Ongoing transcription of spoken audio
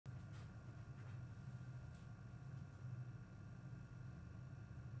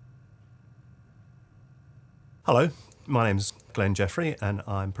Hello, my name is Glen Jeffery and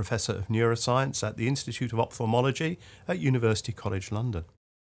I'm Professor of Neuroscience at the Institute of Ophthalmology at University College London.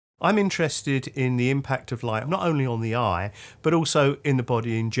 I'm interested in the impact of light not only on the eye but also in the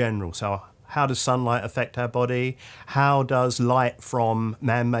body in general. So how does sunlight affect our body? How does light from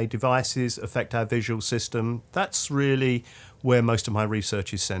man-made devices affect our visual system? That's really where most of my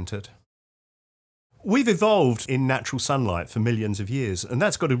research is centred. We've evolved in natural sunlight for millions of years, and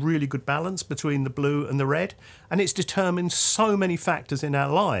that's got a really good balance between the blue and the red, and it's determined so many factors in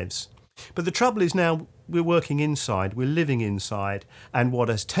our lives. But the trouble is now we're working inside, we're living inside, and what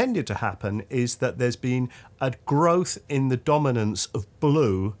has tended to happen is that there's been a growth in the dominance of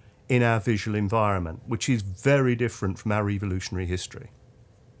blue in our visual environment, which is very different from our evolutionary history.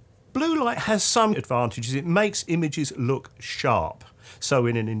 Blue light has some advantages. It makes images look sharp. So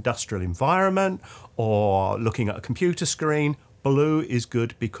in an industrial environment or looking at a computer screen, blue is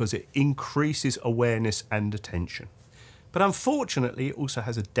good because it increases awareness and attention. But unfortunately, it also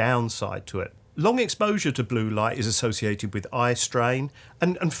has a downside to it. Long exposure to blue light is associated with eye strain,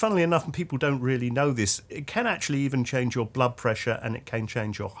 and funnily enough, and people don't really know this, it can actually even change your blood pressure and it can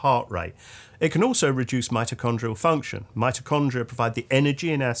change your heart rate. It can also reduce mitochondrial function. Mitochondria provide the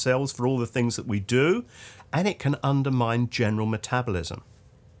energy in our cells for all the things that we do, and it can undermine general metabolism.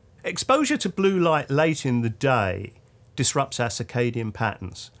 Exposure to blue light late in the day disrupts our circadian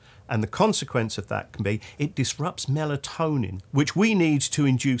patterns. And the consequence of that can be it disrupts melatonin, which we need to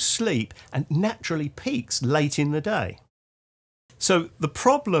induce sleep and naturally peaks late in the day. So the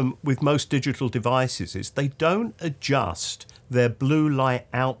problem with most digital devices is they don't adjust their blue light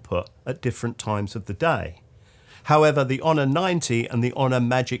output at different times of the day. However, the HONOR 90 and the HONOR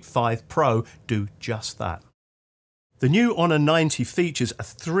Magic5 Pro do just that. The new HONOR 90 features a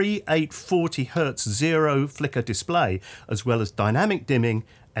 3840 Hz zero flicker display, as well as dynamic dimming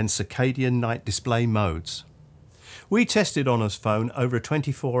and circadian night display modes. We tested HONOR's phone over a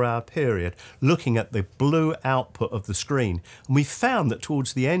 24-hour period, looking at the blue output of the screen, and we found that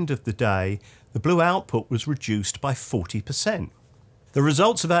towards the end of the day, the blue output was reduced by 40%. The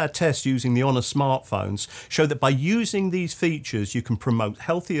results of our test using the HONOR smartphones show that by using these features, you can promote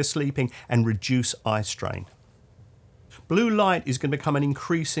healthier sleeping and reduce eye strain. Blue light is going to become an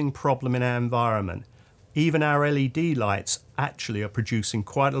increasing problem in our environment. Even our LED lights actually are producing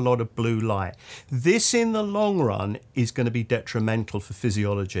quite a lot of blue light. This in the long run is going to be detrimental for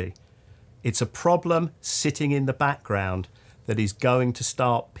physiology. It's a problem sitting in the background that is going to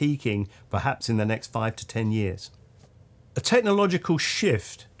start peaking perhaps in the next 5 to 10 years. A technological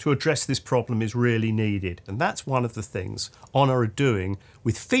shift to address this problem is really needed, and that's one of the things HONOR are doing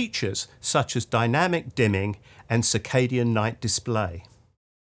with features such as dynamic dimming and circadian night display.